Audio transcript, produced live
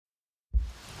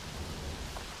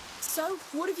So,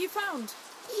 what have you found?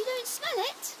 You don't smell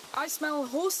it? I smell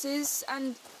horses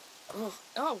and...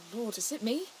 Oh, Lord, is it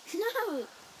me? No.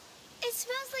 It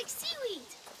smells like seaweed.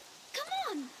 Come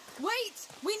on. Wait!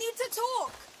 We need to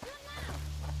talk! Not now.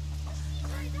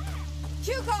 He's right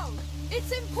there. Hugo!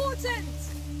 It's important!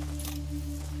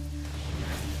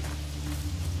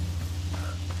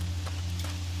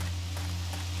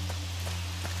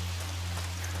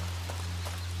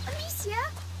 Amicia,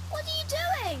 what are you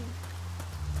doing?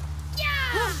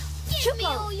 Yeah! Give me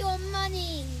all your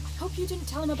money! I hope you didn't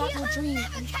tell him about your dream.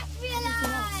 Never kept me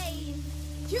alive!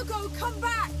 Hugo, come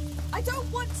back! I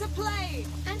don't want to play!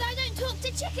 And I don't talk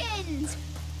to chickens!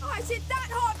 Oh, is it that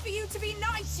hard for you to be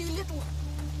nice, you little...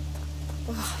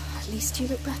 Oh, at least you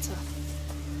look better.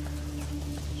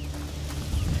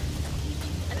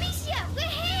 Amicia, we're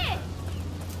here!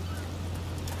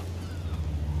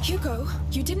 Hugo,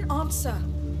 you didn't answer.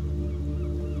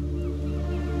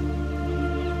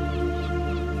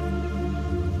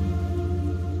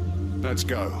 Let's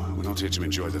go. We're not here to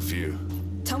enjoy the view.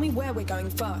 Tell me where we're going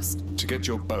first. To get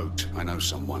your boat, I know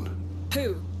someone.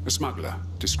 Who? A smuggler.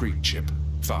 Discreet chip.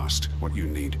 Fast. What you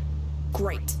need.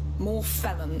 Great. More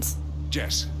felons.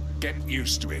 Jess, get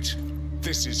used to it.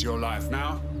 This is your life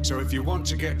now, so if you want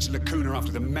to get to Lacuna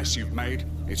after the mess you've made,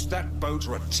 it's that boat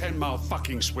or a 10-mile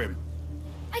fucking swim.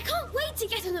 I can't wait to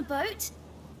get on a boat.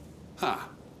 Ah,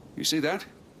 you see that?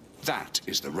 That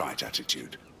is the right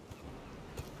attitude.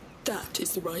 That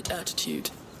is the right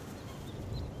attitude.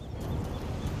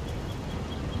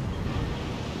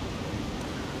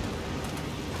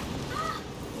 Ah,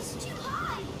 it's too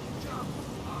high.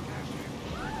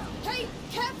 Hey,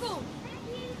 careful!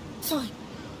 Fine.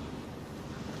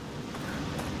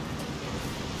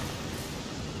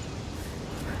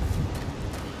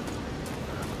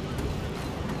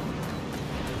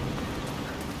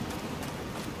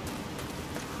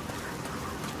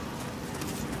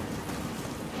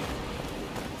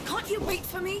 Can't you wait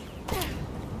for me?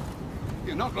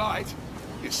 You're not light.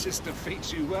 Your sister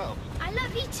feeds you well. I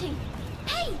love eating.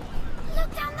 Hey,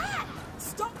 look down there.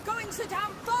 Stop going so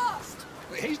damn fast!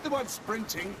 He's the one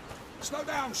sprinting. Slow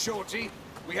down, Shorty.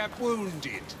 We have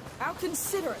wounded. How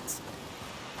considerate.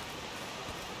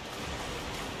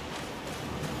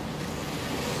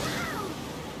 Wow,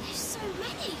 there's so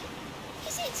many.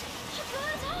 Is it a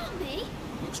bird army?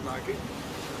 Looks like it.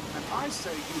 And I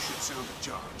say you should sound the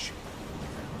charge.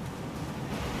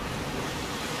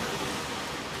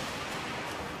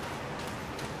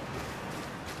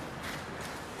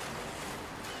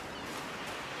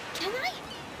 Can I?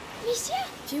 Monsieur?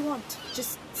 If you want,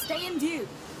 just stay in view.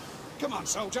 Come on,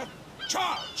 soldier.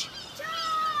 Charge!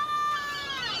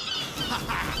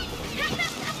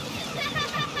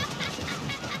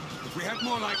 If we had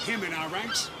more like him in our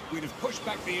ranks, we'd have pushed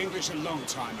back the English a long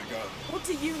time ago. What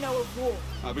do you know of war?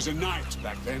 I was a knight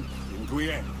back then, in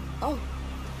Guyenne. Oh.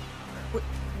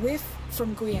 We're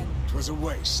from Guyenne. It was a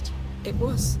waste. It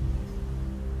was.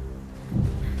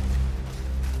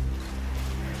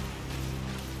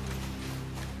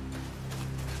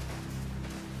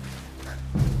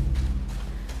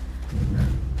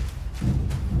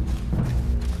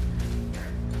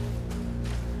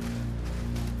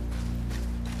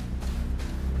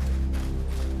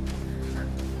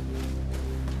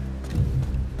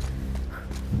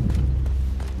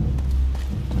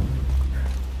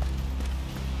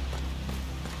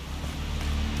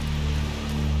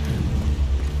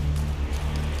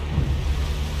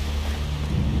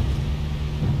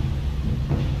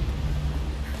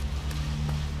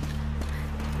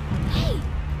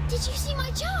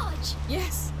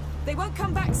 Yes, they won't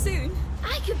come back soon.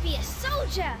 I could be a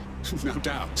soldier. No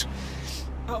doubt.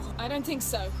 Oh, I don't think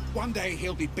so. One day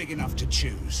he'll be big enough to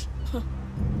choose.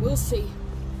 We'll see.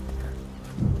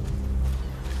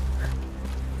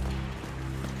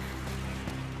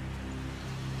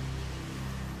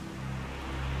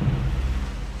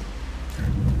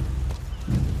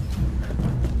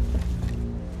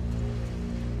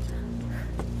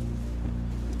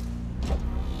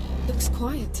 Looks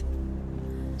quiet.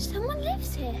 Someone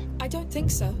lives here. I don't think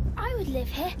so. I would live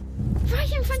here,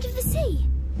 right in front of the sea.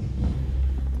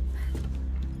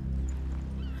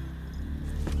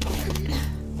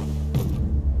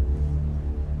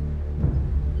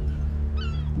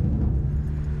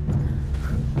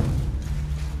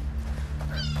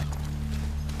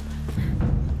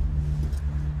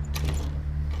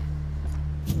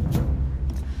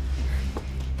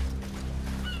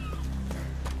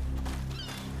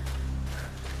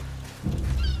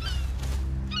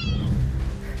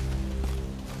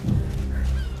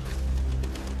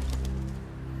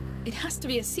 It has to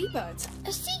be a seabird.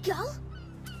 A seagull?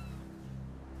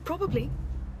 Probably.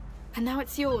 And now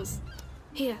it's yours.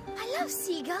 Here. I love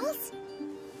seagulls.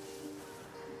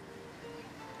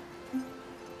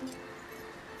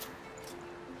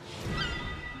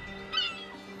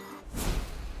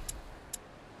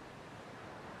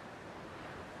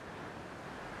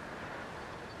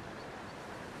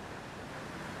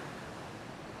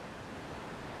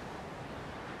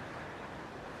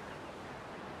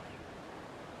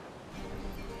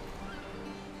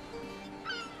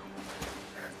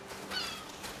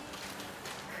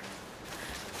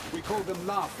 We call them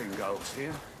laughing gulls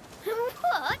here.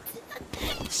 What?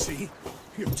 See?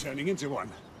 You're turning into one.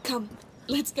 Come,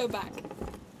 let's go back.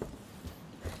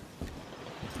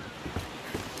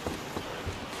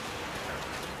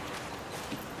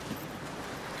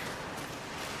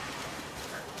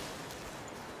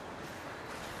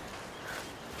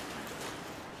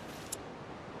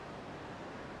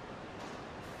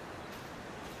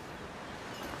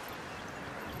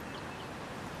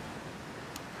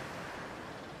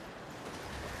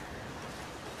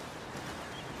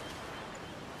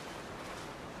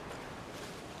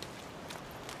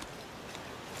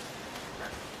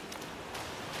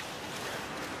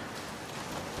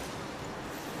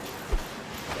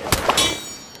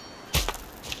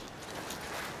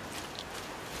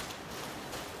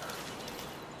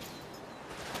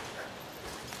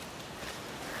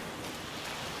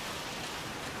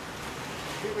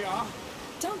 Here we are.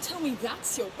 Don't tell me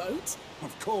that's your boat.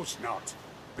 Of course not.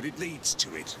 But it leads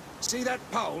to it. See that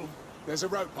pole? There's a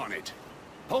rope on it.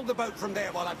 Hold the boat from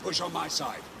there while I push on my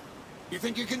side. You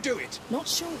think you can do it? Not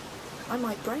sure. I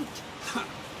might break.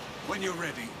 When you're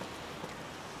ready.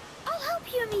 I'll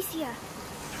help you, Amicia.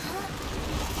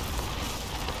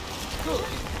 Good.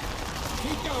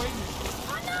 Keep going.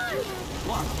 Oh no!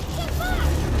 One. Get back!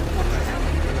 What the hell?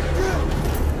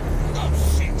 Oh,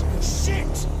 shit!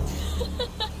 Shit!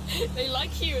 They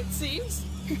like you, it seems.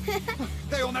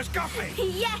 They almost got me!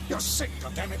 Yes! You're sick,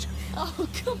 goddammit! Oh,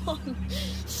 come on.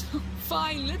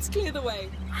 Fine, let's clear the way.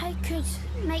 I could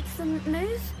make them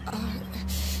move.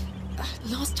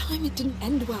 Last time it didn't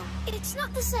end well. It's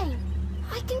not the same.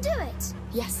 I can do it.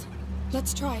 Yes,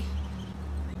 let's try.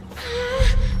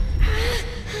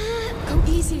 Go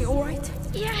easy, all right?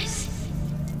 Yes.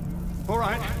 All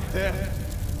right, they're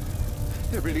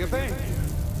really obeying you.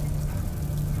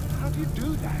 How do you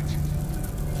do that?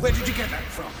 Where did you get that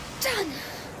from? Done.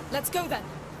 Let's go then.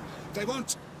 They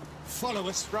won't follow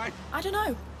us, right? I don't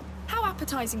know. How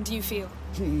appetizing do you feel?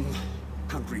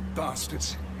 Hungry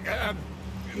bastards.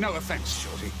 No offense,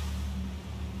 Shorty.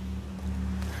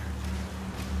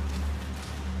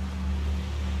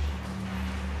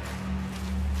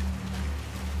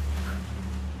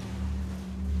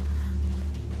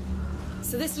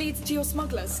 So this leads to your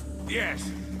smugglers?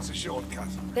 Yes, it's a shortcut.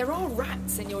 There are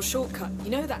rats in your shortcut, you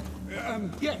know that?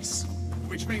 Yes.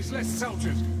 Which means less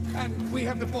soldiers. And we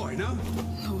have the boy, no?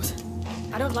 Lord,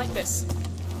 I don't like this.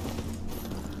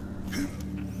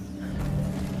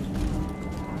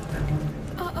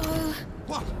 Uh-oh.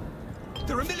 What?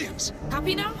 There are millions.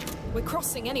 Happy now? We're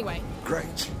crossing anyway.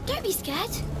 Great. Don't be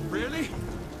scared. Really?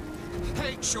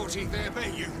 Hey, Shorty, they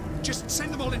obey you. Just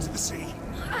send them all into the sea.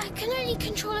 I can only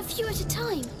control a few at a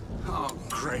time. Oh,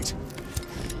 great.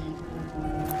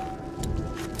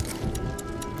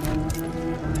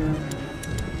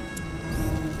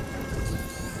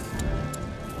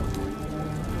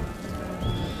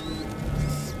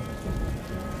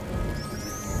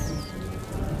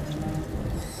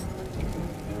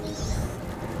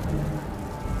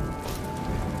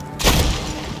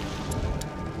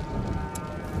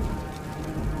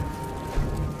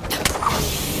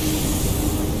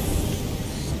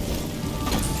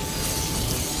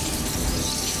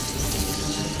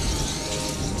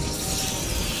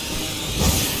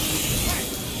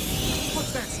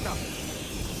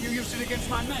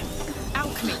 My men.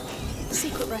 Alchemy.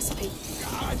 Secret recipe.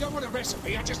 I don't want a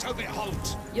recipe, I just hope it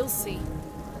holds. You'll see.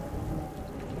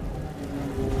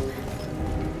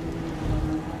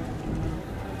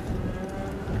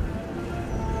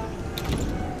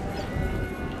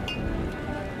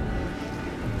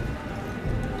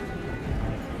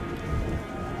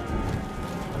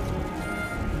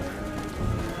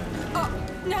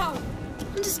 Now!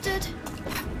 Understood.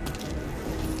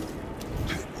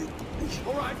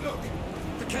 All right, look.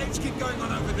 The caves keep going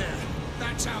on over there.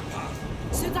 That's our path.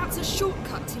 So that's a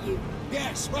shortcut to you?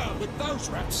 Yes, well, with those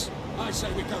rats, I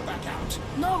say we go back out.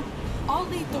 No, I'll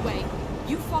lead the way.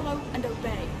 You follow and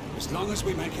obey. As long as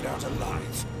we make it out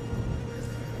alive.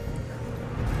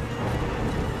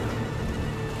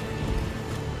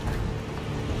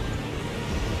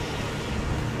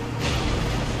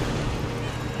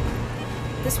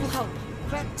 This will help.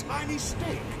 That tiny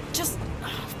stick. Just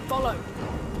follow.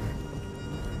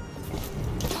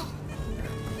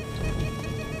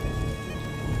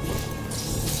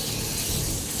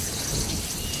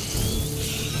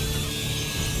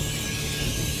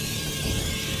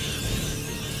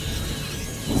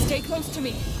 Stay close to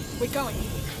me. We're going.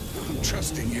 I'm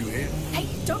trusting you here. Hey,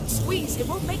 don't squeeze. It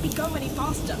won't make me go any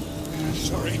faster.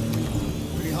 Sorry.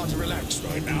 Pretty hard to relax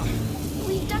right now.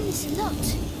 We've done this a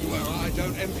lot. Well, I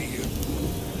don't envy you.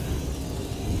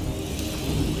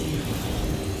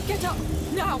 Get up,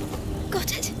 now!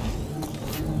 Got it.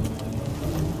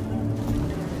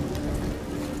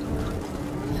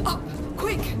 Up,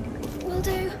 quick! Will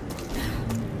do.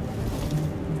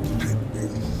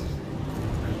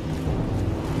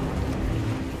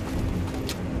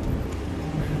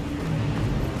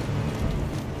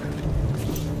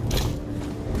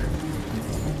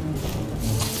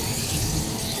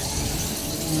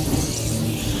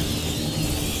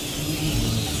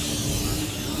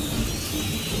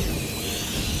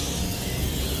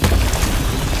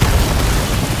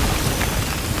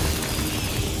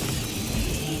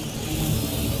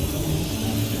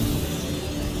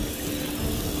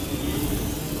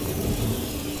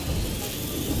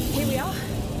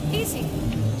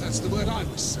 That's the word I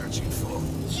was searching for.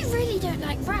 You really don't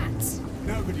like rats.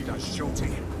 Nobody does,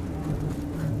 Shorty.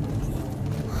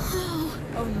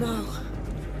 Oh no.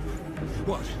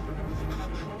 What?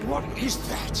 What is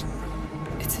that?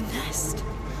 It's a nest.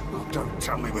 Oh, don't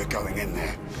tell me we're going in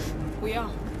there. We are.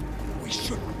 We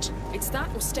shouldn't. It's that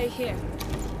or stay here.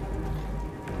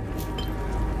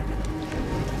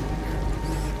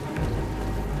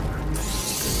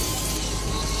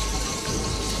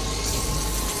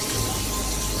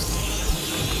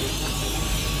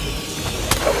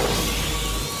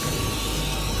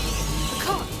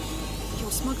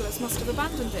 Must have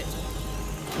abandoned it.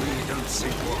 Really don't see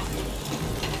why.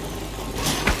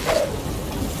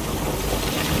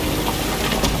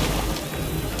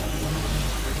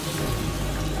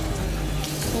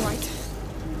 All right.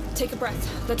 Take a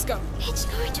breath. Let's go. It's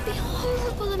going to be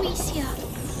horrible, Amicia.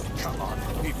 Come on,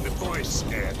 even the boy's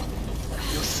scared.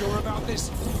 You're sure about this?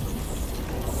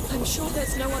 I'm sure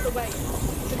there's no other way.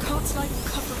 The cart's like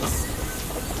cover us.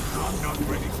 I'm not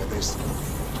ready for this.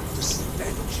 The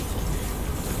stench.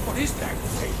 What is that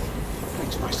thing?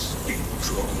 Makes my skin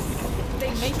crawl. They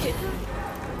make it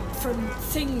from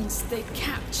things they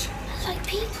catch. Like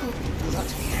people.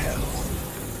 Bloody hell.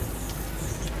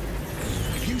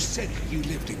 You said you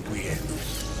lived in Requiem.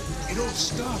 It all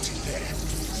started there.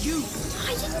 You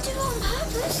I didn't do it on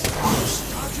purpose.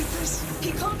 started this?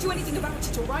 He can't do anything about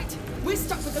it, all right? We're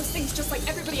stuck with those things just like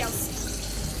everybody else.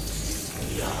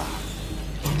 Yeah.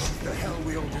 The hell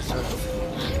we all deserve.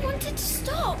 I wanted to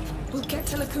stop. We'll get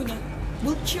to Lacuna.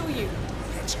 We'll cure you.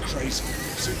 That's crazy.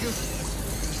 So you've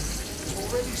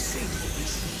already seen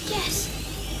this? Yes.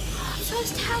 Our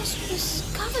first house was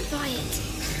covered by it.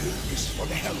 This is what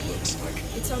the hell looks like.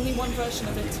 It's only one version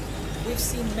of it. We've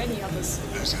seen many others.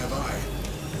 As have I.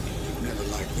 Never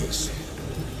liked this.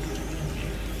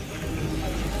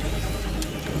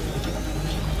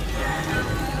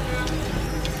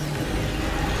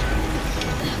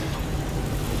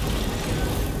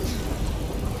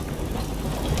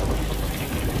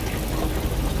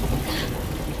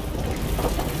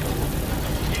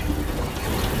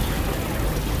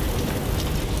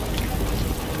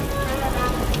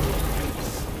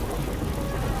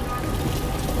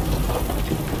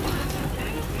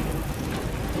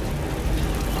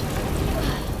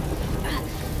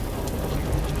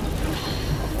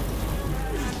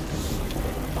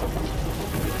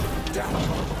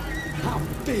 How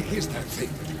big is that thing?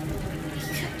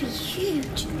 It could be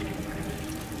huge.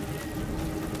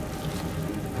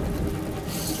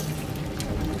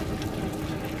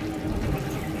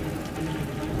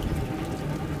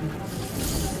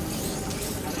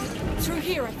 Through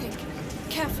here, I think.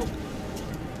 Careful.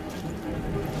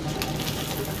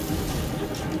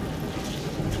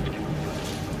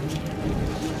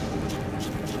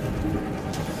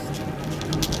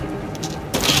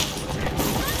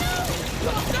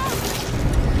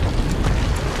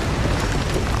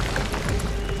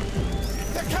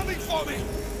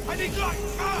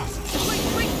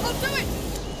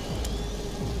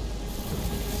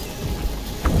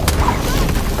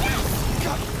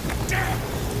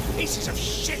 Pieces of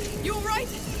shit! You all right?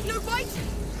 No bite?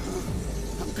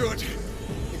 I'm good.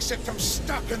 Except I'm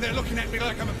stuck and they're looking at me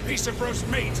like I'm a piece of roast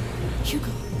meat.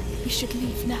 Hugo, we should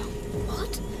leave now.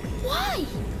 What? Why?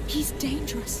 He's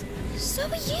dangerous. So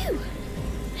are you.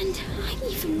 And I'm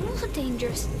even more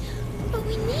dangerous. But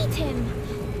we need him.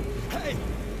 Hey!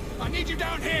 I need you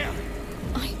down here!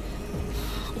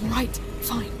 All right,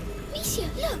 fine. We Amicia,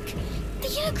 look! The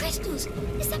yellow crystals!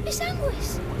 Is that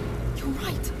Bisanguis? You're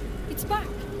right. It's back.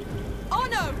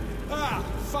 Arnauld! Ah,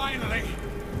 finally!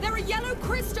 There are yellow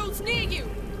crystals near you.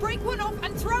 Break one off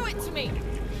and throw it to me.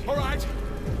 All right.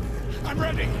 I'm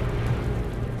ready.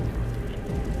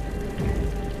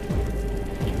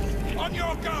 On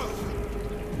your go!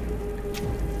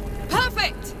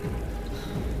 Perfect!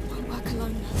 Won't work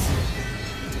alone.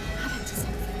 Add it to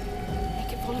something.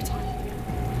 Make it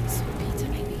volatile. Saltpeter,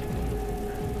 maybe?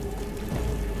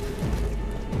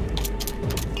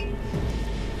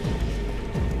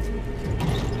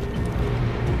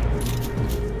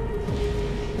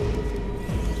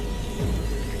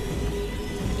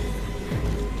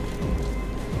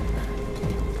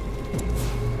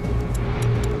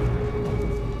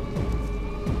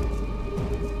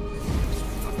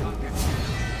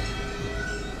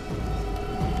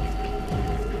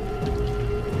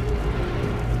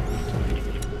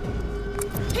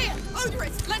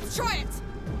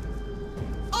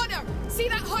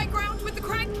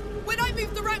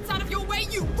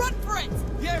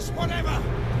 Yes, whatever!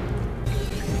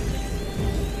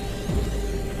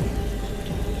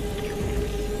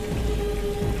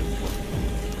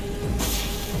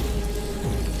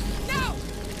 No!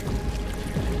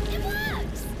 It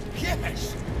works!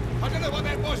 Yes! I don't know what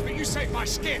that was, but you saved my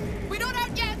skin. We're not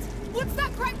out yet! What's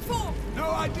that crank for? No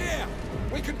idea.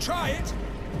 We can try it.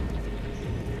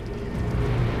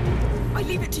 I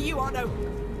leave it to you, Arnauld.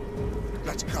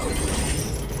 Let's go.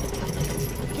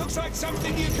 Looks like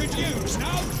something you could use,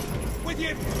 no? With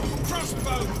your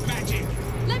crossbow magic.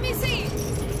 Let me see!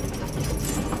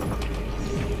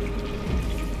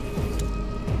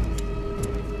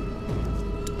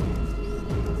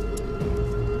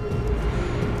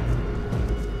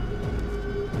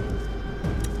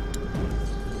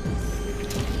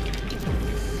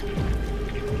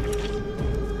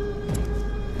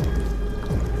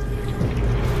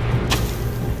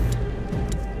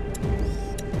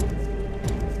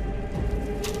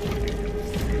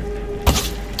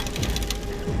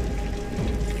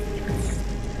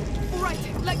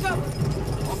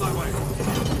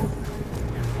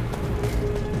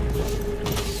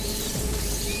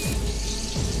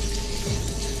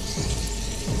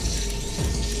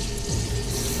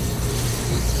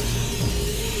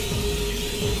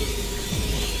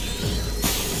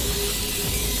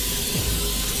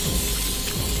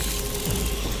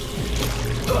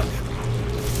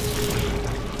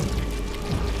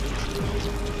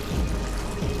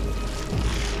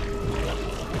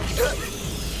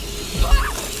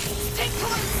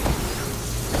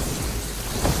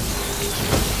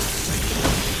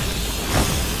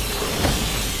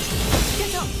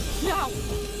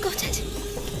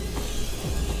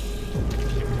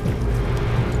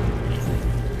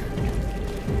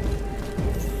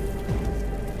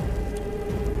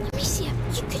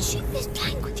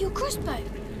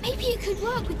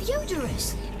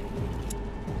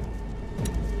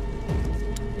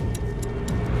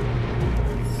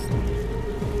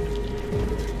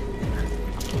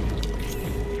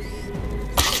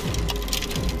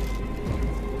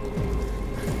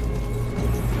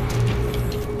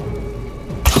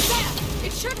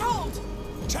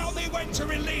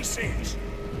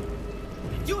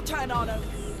 Your turn, Arnauld.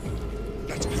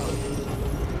 Let's go.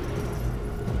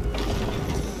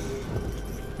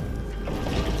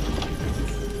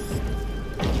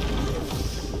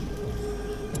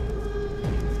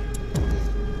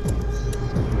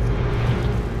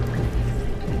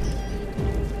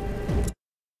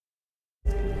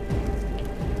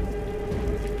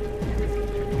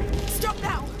 Stop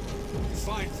now!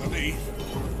 Fine for me.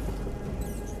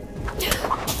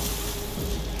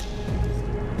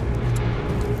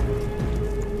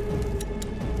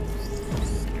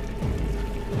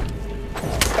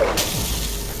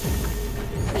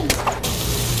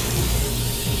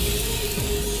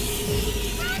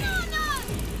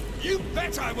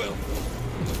 I will.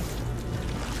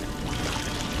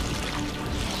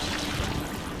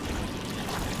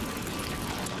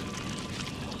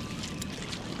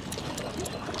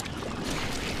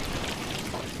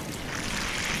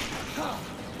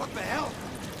 What the hell?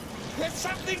 There's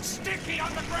something sticky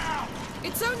on the ground.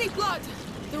 It's only blood.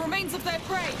 The remains of their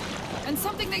prey. And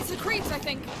something they secrete, I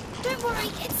think. Don't worry,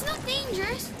 it's not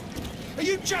dangerous. Are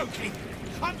you joking?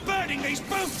 I'm burning these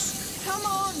boots. Come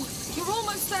on. You're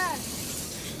almost there.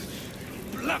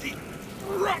 Bloody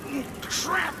rotten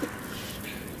crap!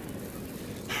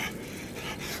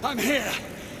 I'm here!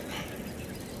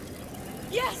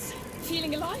 Yes!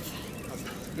 Feeling alive?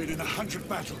 I've been in 100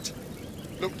 battles.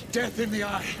 Looked death in the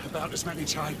eye about as many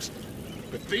times.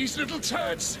 But these little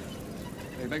turds,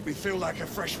 they make me feel like a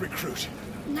fresh recruit.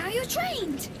 Now you're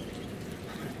trained.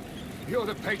 You're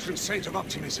the patron saint of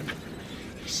optimism.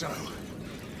 So,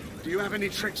 do you have any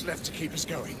tricks left to keep us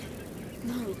going?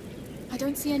 No, I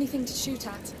don't see anything to shoot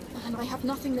at, and I have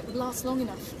nothing that would last long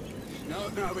enough.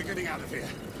 No, we're getting out of here.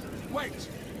 Wait!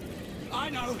 I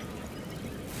know!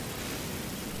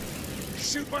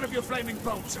 Shoot one of your flaming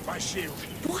bolts at my shield.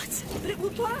 What? But it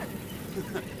will burn!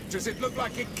 Does it look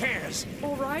like it cares?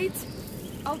 All right,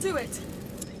 I'll do it.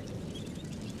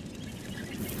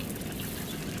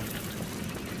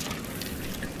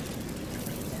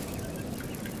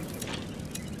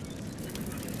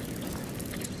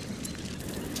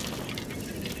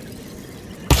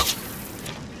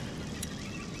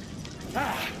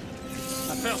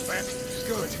 I felt that.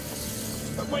 Good.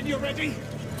 But when you're ready,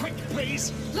 quick,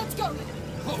 please. Let's go!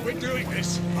 Oh, we're doing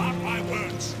this. Mark my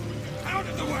words. Out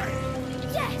of the way!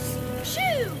 Yes,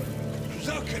 shoo!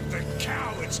 Look at the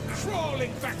cowards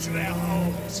crawling back to their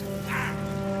holes. Ah,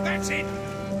 that's it.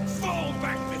 Fall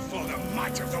back before the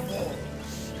might of the wall.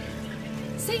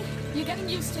 See? You're getting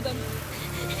used to them.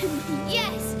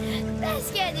 Yes, they're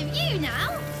scared of you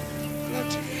now.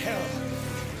 Bloody hell.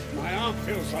 My arm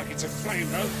feels like it's aflame,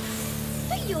 though.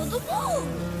 But you're the wall.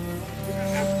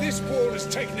 And this wall has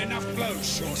taken enough blows,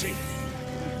 Shorty.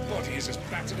 My body is as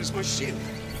battered as my shin.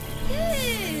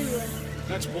 Ooh.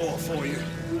 That's war for you.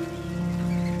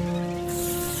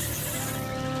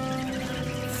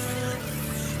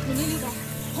 We're nearly there.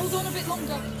 Hold on a bit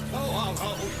longer. Oh, I'll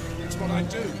hold. That's what I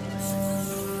do.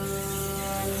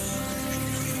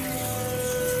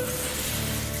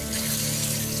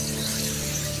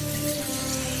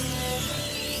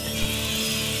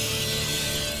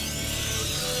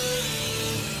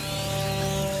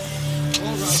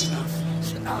 All right, enough.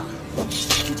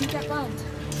 Did you get burned?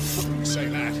 I wouldn't say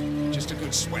that. Just a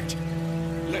good sweat.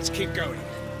 Let's keep going.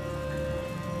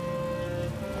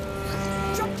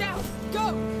 Drop down!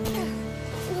 Go!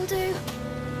 Will do.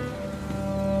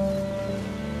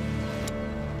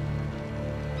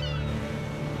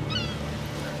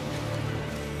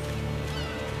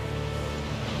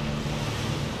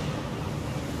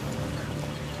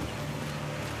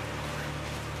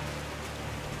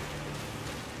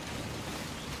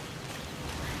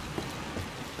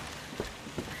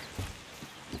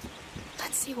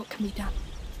 Let's see what can be done.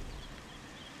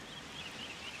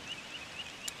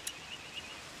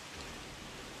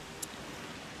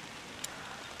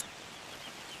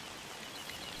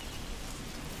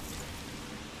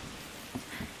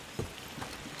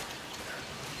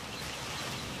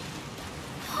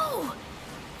 Oh,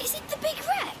 is it the big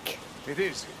wreck? It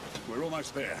is. We're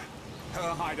almost there.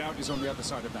 Her hideout is on the other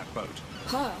side of that boat.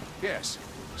 Her? Yes,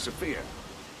 Sophia,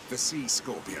 the sea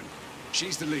scorpion.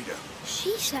 She's the leader.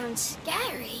 She sounds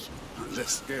scary.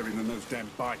 Less scary than those damn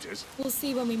biters. We'll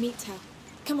see when we meet her.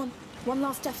 Come on, one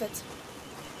last effort.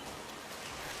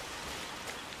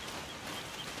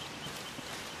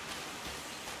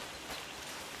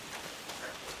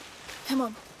 Come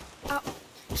on, up.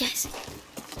 Yes.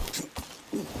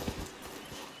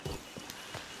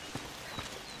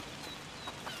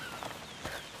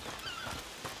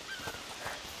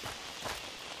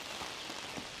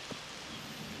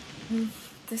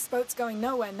 This boat's going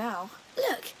nowhere now.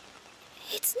 Look,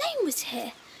 its name was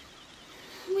here.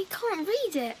 We can't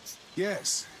read it.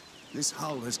 Yes, this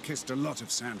hull has kissed a lot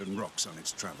of sand and rocks on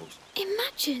its travels.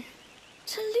 Imagine,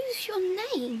 to lose your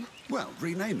name. Well,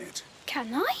 rename it.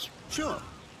 Can I? Sure.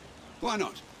 Why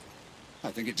not?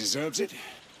 I think it deserves it.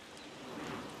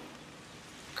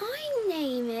 I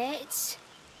name it...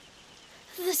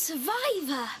 The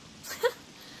Survivor.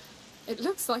 It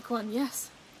looks like one, yes.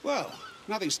 Well,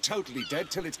 nothing's totally dead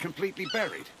till it's completely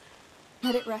buried.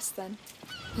 Let it rest then.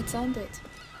 It's earned it.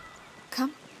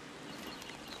 Come.